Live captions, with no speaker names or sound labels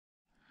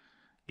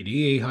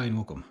G'day, hi and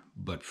welcome.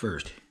 But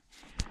first,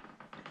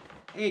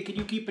 hey, can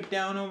you keep it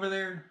down over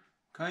there?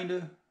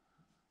 Kinda?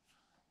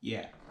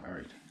 Yeah,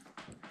 alright.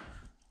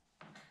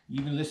 You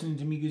even listening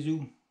to me,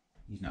 Gazoo?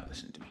 He's not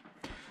listening to me.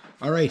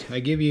 Alright, I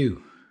give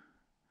you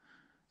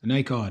the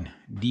Nikon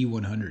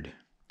D100.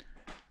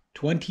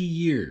 20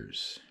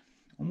 years.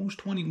 Almost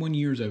 21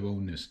 years I've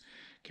owned this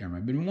camera.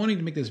 I've been wanting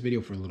to make this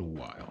video for a little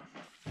while.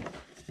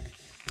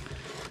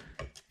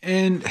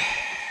 And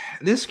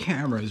this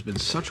camera has been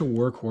such a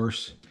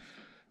workhorse.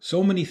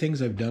 So many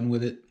things I've done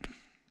with it.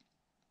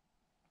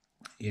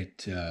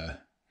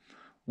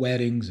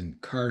 Weddings and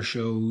car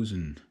shows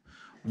and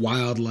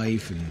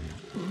wildlife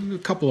and a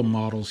couple of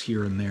models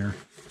here and there.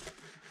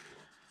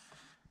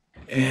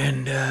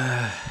 And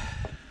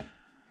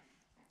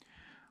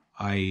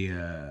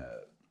I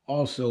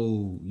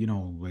also,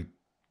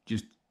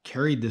 just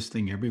carried this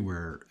thing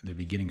everywhere in the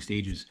beginning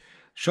stages.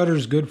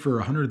 Shutter's good for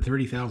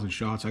 130,000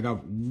 shots. I got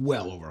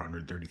well over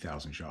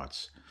 130,000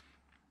 shots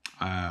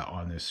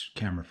on this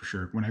camera for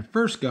sure. When I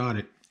first got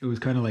it, it was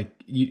kind of like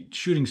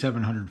shooting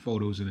 700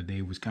 photos in a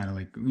day was kind of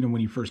like, when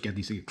you first get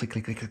these things, click,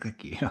 click, click, click,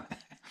 click,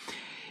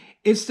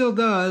 It still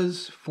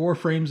does 4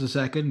 frames a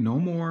second, no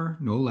more,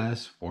 no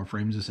less, 4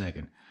 frames a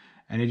second.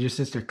 And it just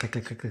sits there, click,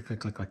 click, click, click, click,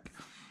 click, click.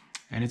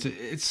 And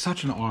it's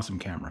such an awesome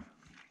camera.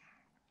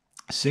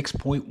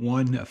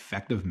 6.1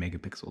 effective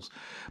megapixels.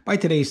 By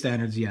today's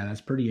standards, yeah,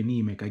 that's pretty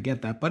anemic, I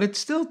get that. But it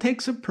still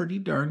takes a pretty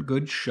darn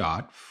good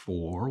shot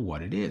for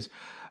what it is.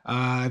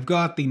 I've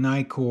got the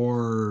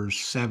Nikon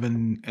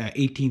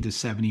 18 to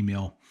 70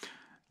 mil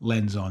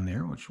lens on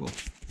there, which will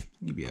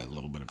give you a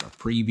little bit of a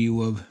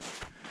preview of.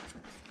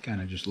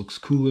 Kind of just looks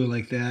cooler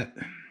like that.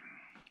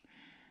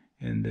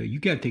 And you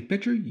gotta take a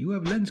picture, you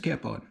have lens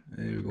cap on.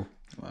 There you go.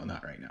 Well,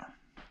 not right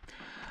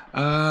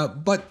now.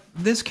 But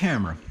this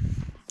camera,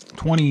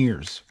 20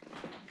 years.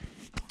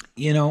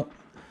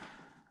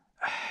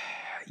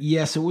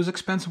 Yes, it was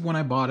expensive when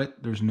I bought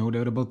it. There's no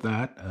doubt about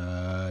that.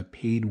 I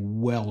paid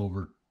well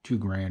over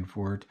 $2,000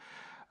 for it.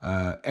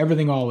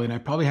 Everything all in, I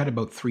probably had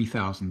about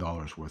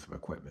 $3,000 worth of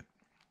equipment,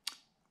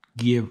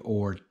 give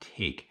or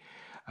take.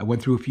 I went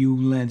through a few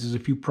lenses, a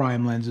few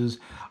prime lenses.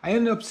 I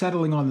ended up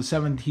settling on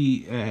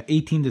the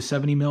 18 to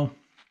 70 mil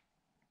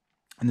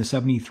and the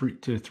 73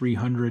 to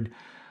 300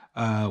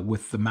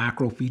 with the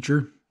macro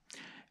feature.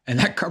 And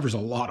that covers a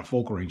lot of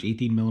focal range,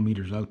 18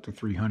 millimeters out to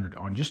 300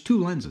 on just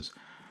 2 lenses.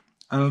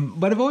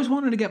 But I've always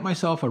wanted to get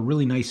myself a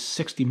really nice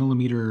 60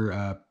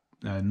 millimeter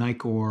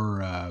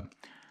Nikon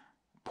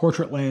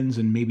portrait lens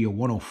and maybe a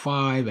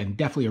 105 and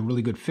definitely a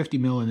really good 50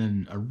 mil and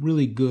then a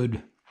really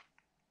good,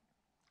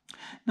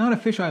 not a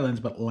fisheye lens,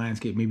 but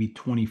landscape, maybe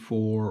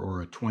 24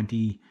 or a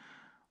 20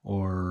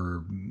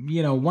 or,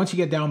 once you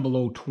get down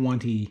below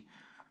 20,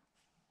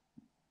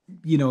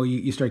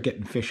 you start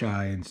getting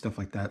fisheye and stuff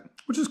like that,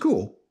 which is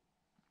cool.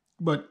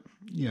 But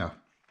yeah.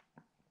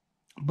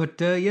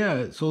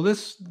 Yeah, so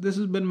this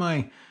has been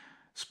my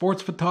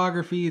sports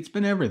photography. It's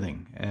been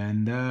everything.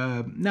 And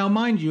now,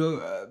 mind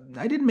you,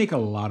 I didn't make a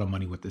lot of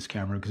money with this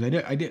camera because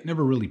I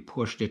never really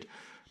pushed it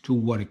to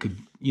what it could,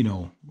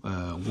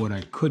 what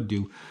I could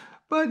do.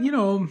 But,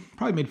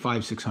 probably made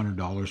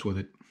 $500-600 with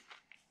it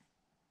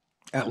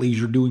at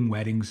leisure doing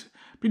weddings.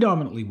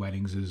 Predominantly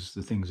weddings is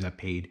the things that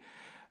paid.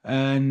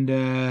 And,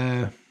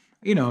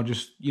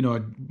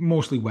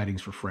 mostly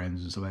weddings for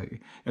friends and stuff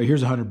like that.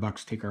 Here's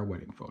 $100, take our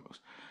wedding photos.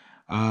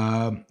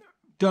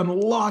 Done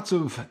lots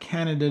of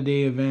Canada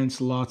Day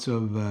events, lots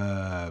of,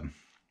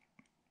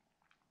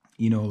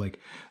 like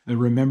the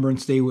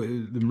Remembrance Day.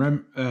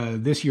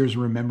 This year's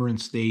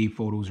Remembrance Day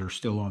photos are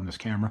still on this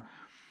camera.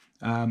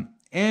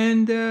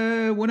 And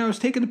when I was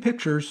taking the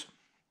pictures,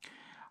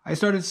 I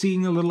started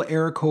seeing a little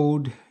error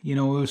code.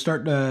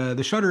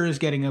 The shutter is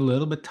getting a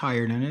little bit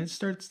tired, and it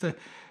starts to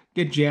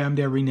get jammed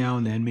every now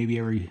and then. Maybe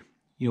every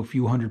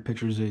few hundred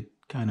pictures, it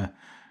kind of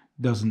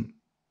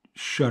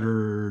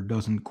shutter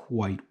doesn't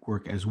quite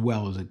work as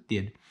well as it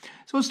did.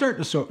 So it's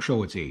starting to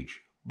show its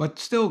age, but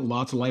still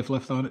lots of life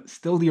left on it.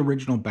 Still the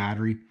original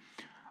battery.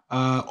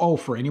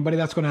 For anybody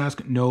that's going to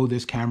ask, no,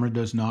 this camera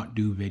does not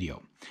do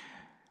video.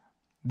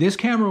 This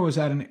camera was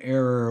at an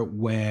era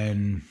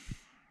when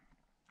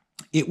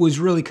it was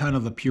really kind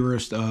of the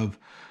purest of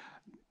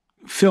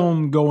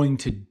film going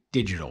to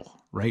digital,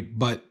 right?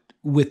 But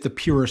with the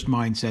purest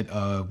mindset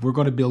of, we're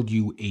going to build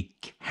you a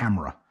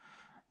camera,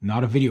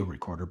 not a video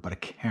recorder, but a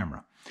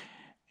camera.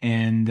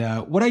 And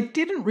what I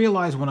didn't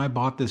realize when I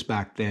bought this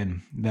back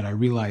then that I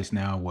realize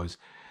now was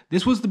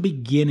this was the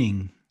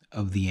beginning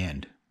of the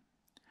end.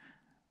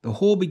 The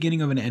whole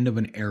beginning of an end of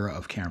an era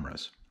of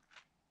cameras.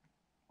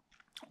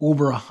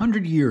 Over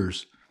 100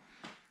 years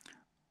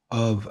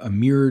of a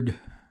mirrored,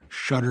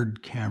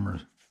 shuttered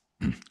camera,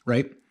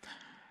 right?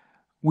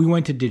 We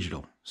went to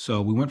digital.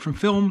 So we went from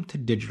film to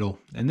digital.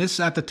 And this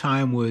at the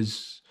time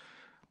was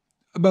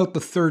about the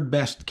 3rd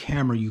best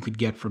camera you could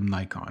get from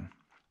Nikon.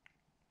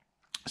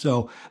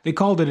 So they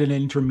called it an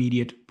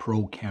intermediate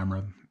pro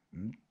camera.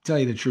 Tell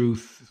you the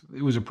truth,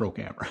 it was a pro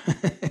camera.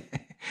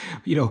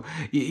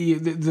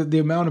 The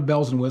amount of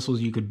bells and whistles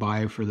you could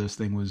buy for this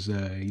thing was,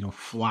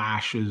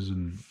 flashes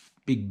and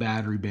big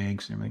battery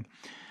banks and everything.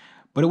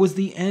 But it was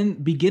the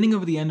beginning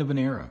of the end of an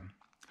era.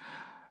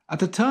 At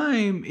the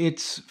time,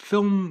 its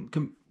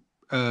film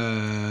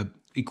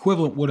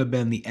equivalent would have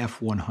been the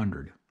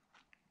F100.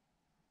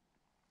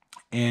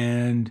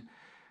 And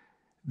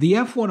the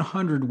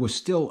F100 was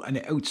still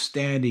an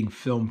outstanding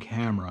film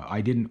camera.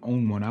 I didn't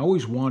own one. I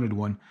always wanted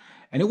one.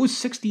 And it was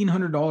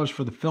 $1,600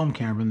 for the film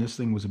camera, and this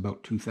thing was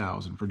about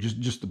 $2,000 for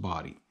just the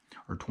body,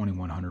 or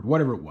 $2,100,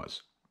 whatever it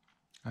was.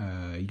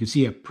 You can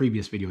see a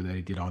previous video that I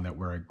did on that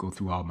where I go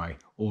through all my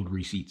old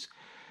receipts.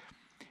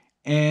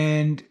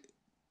 And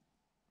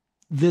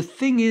the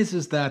thing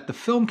is that the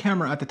film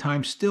camera at the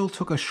time still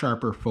took a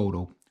sharper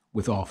photo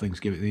with all things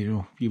given. You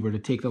know, if you were to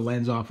take the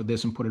lens off of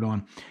this and put it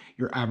on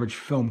your average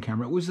film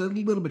camera, it was a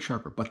little bit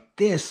sharper. But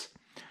this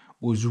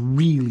was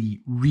really,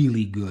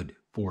 really good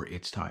for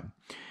its time.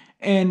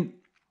 And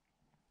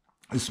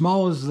as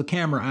small as the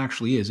camera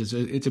actually is,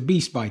 it's a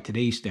beast by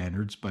today's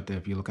standards. But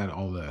if you look at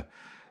all the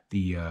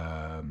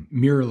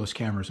mirrorless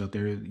cameras out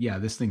there, yeah,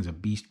 this thing's a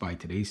beast by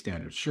today's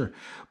standards, sure.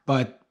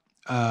 But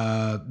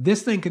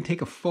this thing can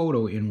take a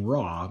photo in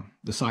RAW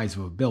the size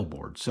of a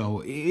billboard.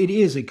 So it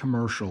is a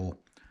commercial,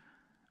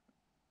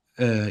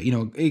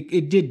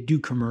 it did do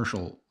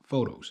commercial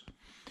photos,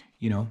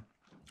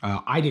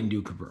 I didn't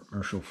do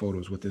commercial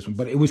photos with this one,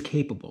 but it was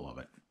capable of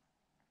it.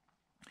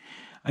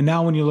 And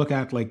now when you look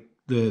at like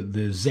the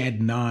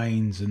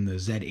Z9s and the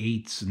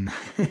Z8s, and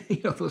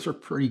those are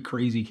pretty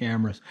crazy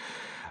cameras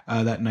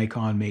that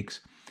Nikon makes.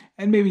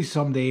 And maybe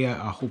someday,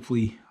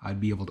 hopefully, I'd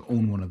be able to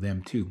own one of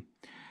them too.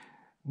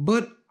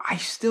 But I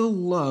still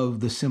love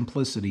the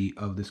simplicity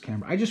of this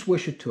camera. I just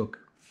wish it took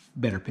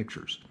better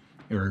pictures,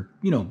 or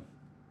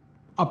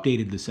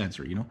updated the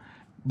sensor,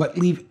 but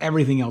leave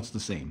everything else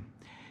the same.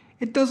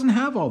 It doesn't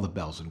have all the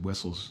bells and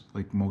whistles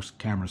like most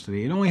cameras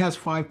today. It only has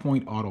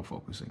 5-point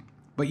autofocusing.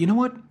 But you know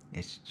what?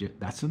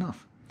 That's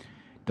enough.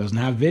 It doesn't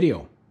have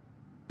video.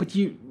 But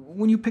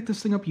when you pick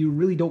this thing up, you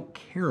really don't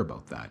care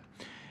about that.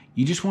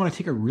 You just want to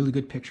take a really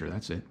good picture.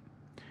 That's it.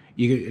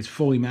 It's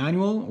fully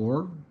manual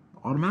or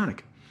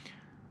automatic.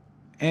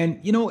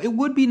 And, it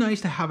would be nice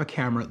to have a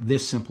camera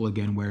this simple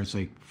again, where it's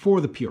like for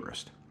the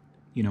purist,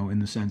 in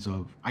the sense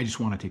of, I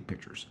just want to take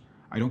pictures.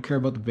 I don't care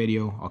about the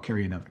video. I'll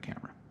carry another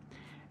camera.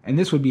 And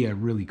this would be a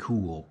really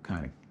cool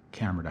kind of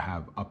camera to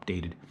have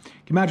updated. Can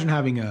you imagine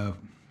having a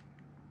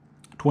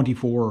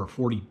 24 or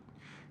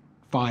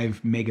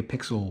 45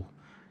 megapixel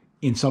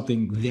in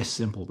something this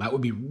simple? That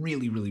would be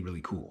really, really,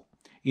 really cool.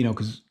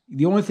 Because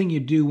the only thing you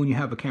do when you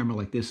have a camera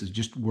like this is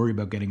just worry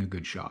about getting a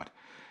good shot.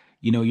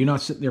 You're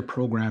not sitting there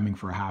programming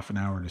for a half an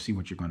hour to see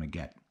what you're going to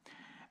get.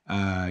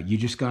 You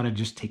just got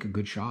to take a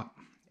good shot.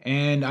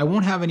 And I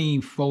won't have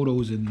any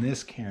photos in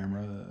this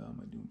camera. How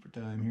am I doing for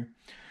time here?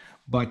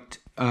 But,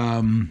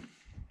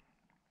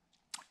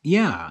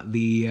 yeah,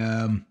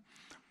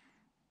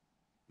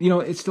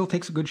 it still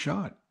takes a good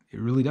shot. It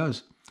really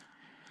does.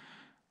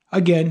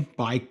 Again,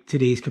 by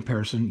today's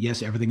comparison,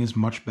 yes, everything is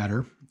much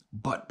better.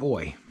 But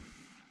boy,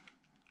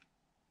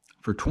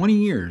 for 20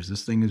 years,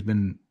 this thing has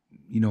been,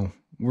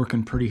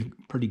 working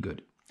pretty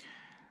good.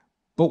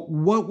 But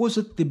what was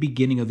it the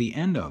beginning of the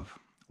end of?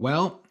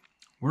 Well,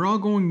 we're all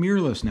going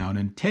mirrorless now. And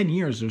in 10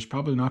 years, there's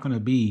probably not going to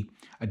be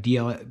a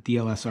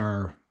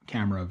DSLR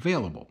camera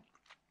available.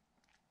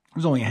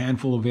 There's only a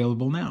handful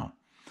available now.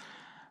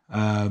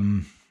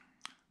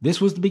 This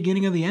was the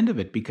beginning of the end of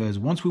it, because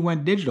once we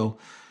went digital,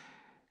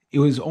 it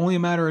was only a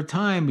matter of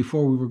time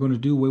before we were going to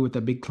do away with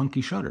that big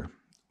clunky shutter.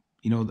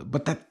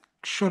 But that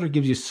shutter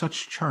gives you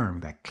such charm,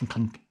 that clink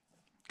clink.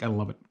 Gotta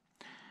love it,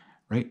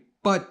 right?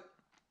 But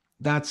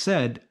that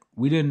said,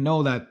 we didn't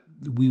know that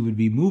we would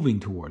be moving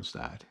towards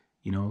that.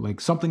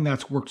 Like something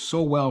that's worked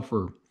so well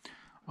for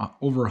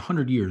over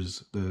 100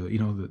 years,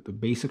 the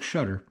basic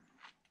shutter.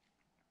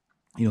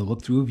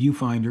 Look through a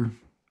viewfinder.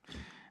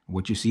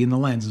 What you see in the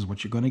lens is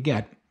what you're going to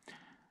get.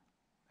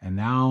 And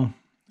now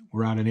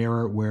we're at an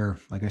era where,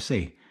 like I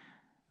say,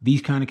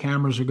 these kind of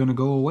cameras are going to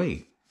go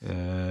away.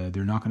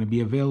 They're not going to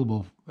be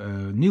available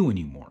new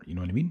anymore. You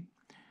know what I mean?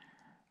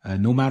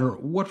 No matter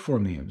what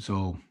form they have.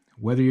 So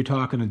whether you're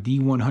talking a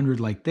D100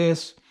 like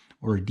this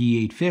or a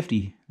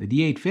D850, the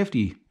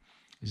D850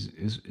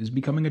 is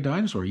becoming a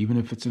dinosaur, even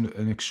if it's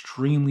an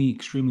extremely,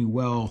 extremely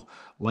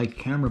well-liked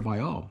camera by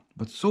all.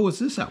 But so was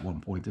this at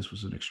one point. This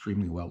was an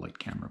extremely well-liked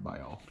camera by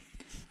all.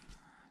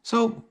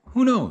 So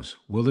who knows?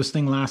 Will this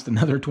thing last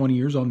another 20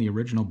 years on the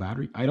original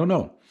battery? I don't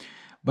know.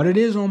 But it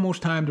is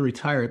almost time to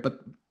retire it.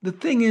 But the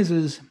thing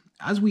is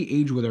as we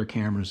age with our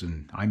cameras,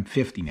 and I'm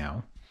 50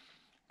 now,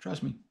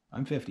 trust me,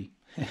 I'm 50.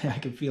 I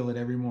can feel it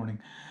every morning.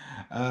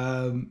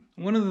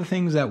 One of the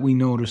things that we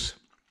notice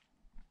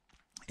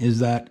is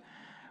that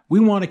we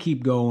want to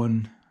keep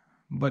going,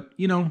 but,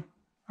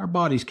 our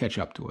bodies catch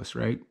up to us,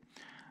 right?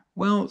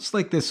 Well, it's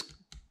like this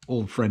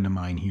old friend of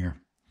mine here.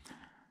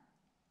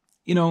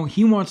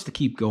 He wants to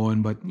keep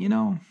going, but,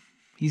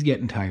 he's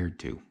getting tired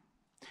too.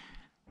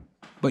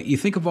 But you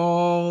think of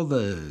all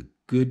the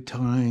good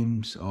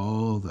times,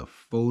 all the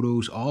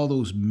photos, all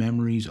those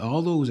memories,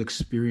 all those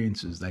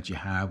experiences that you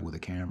have with a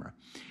camera.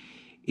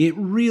 it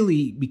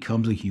really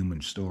becomes a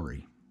human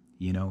story,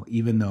 you know,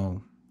 even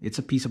though it's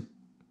a piece of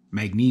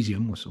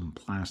magnesium with some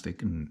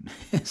plastic and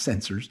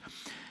sensors.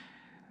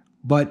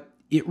 But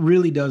it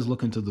really does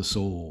look into the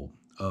soul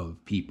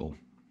of people.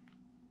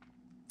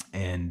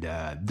 And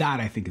that,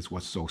 I think, is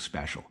what's so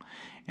special.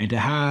 And to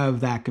have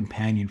that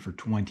companion for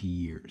 20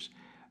 years,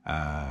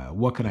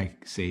 what can I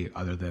say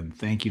other than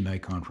thank you,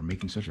 Nikon, for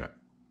making such a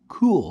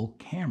cool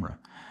camera.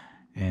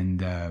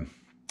 And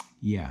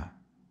yeah,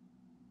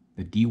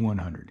 the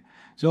D100.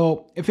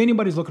 So if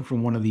anybody's looking for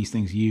one of these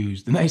things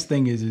used, the nice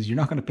thing is you're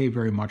not going to pay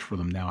very much for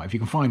them now if you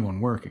can find one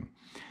working.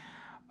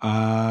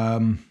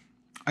 I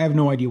have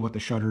no idea what the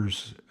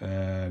shutters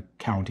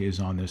count is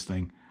on this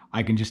thing.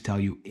 I can just tell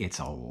you it's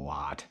a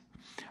lot.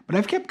 But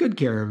I've kept good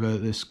care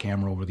of this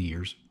camera over the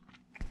years.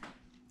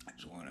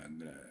 So I'm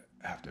going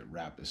to have to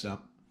wrap this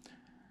up.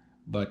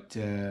 But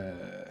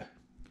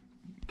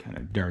kind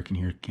of dark in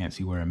here, can't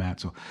see where I'm at.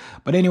 So,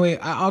 but anyway,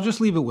 I'll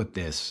just leave it with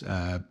this.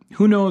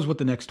 Who knows what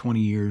the next 20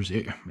 years,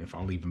 if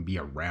I'll even be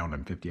around.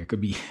 I'm 50. It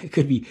could be,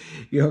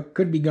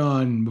 could be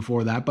gone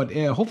before that, but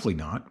hopefully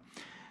not.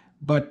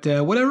 But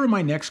whatever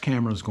my next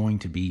camera is going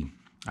to be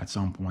at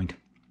some point,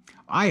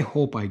 I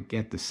hope I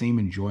get the same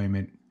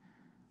enjoyment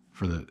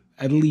for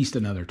at least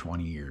another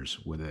 20 years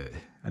with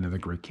another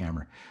great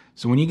camera.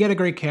 So when you get a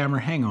great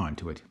camera, hang on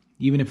to it,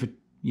 even if it,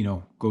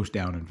 goes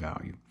down in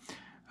value.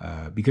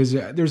 Because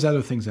there's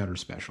other things that are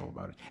special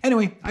about it.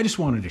 Anyway, I just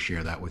wanted to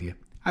share that with you.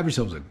 Have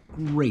yourselves a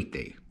great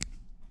day.